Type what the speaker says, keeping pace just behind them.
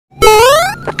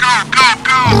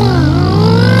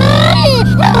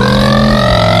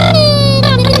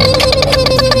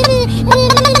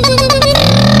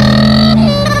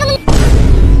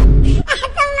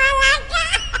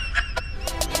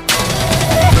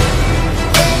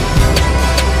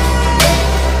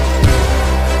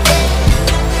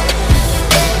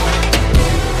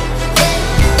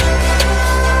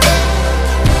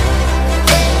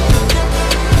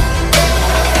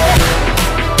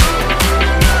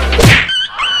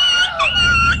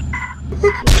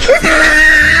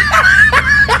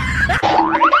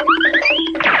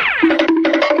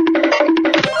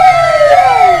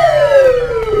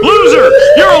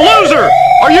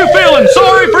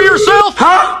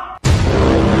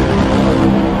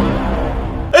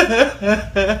Cause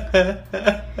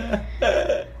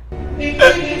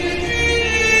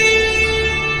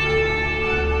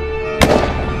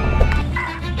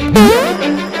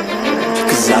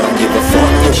I don't give a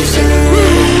fuck what you say.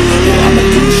 Yeah, I'ma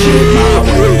do shit my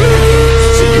way.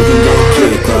 So you can go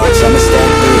kick rocks, I'ma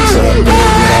stack bricks up, build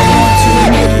what I want to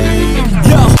make.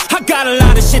 Yo, I got a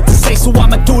lot of shit to say, so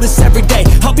I'ma do this every day.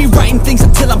 I'll be writing things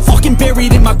until I'm fucking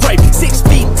buried in my grave. 6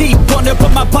 feet deep under,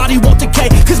 but my body won't decay.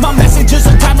 Cause my messages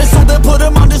are timeless, so they'll put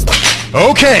them on display.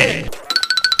 Okay.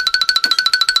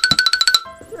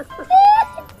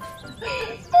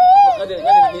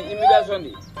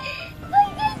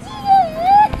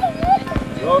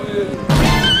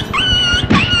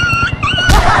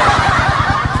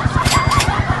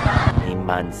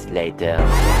 Months later.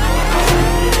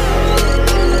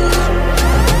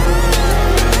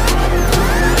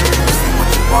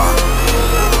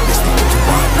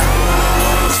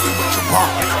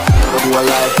 Do a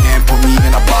life can't put me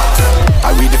in a box.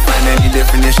 I redefine any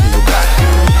definition you got.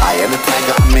 I am the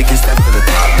tiger, I'm making steps to the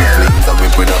top. The flames, I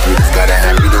whip it up, you just gotta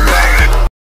hand me the rock.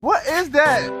 What is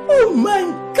that? Oh my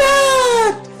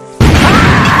god!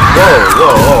 Whoa,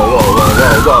 whoa, whoa, whoa,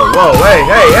 whoa, whoa, whoa, whoa, hey,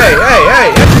 hey, hey, hey, hey!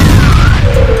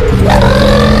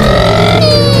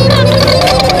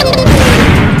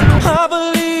 I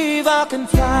believe I can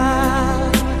fly.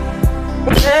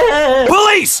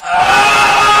 Police!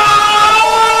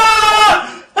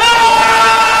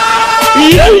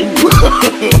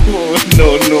 No,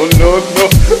 no, no, no.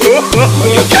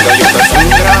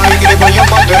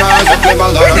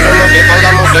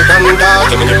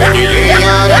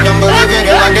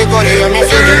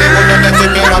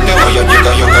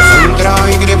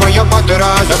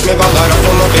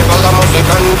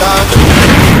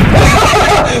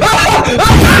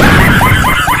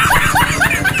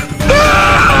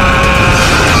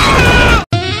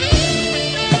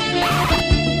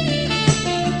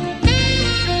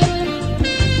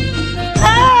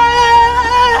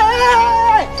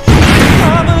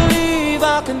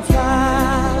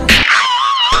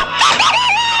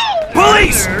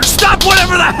 Police! Stop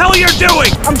whatever the hell you're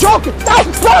doing! I'm joking! Stop!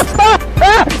 Stop! Stop!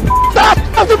 Stop!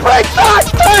 Stop the brake!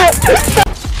 Stop!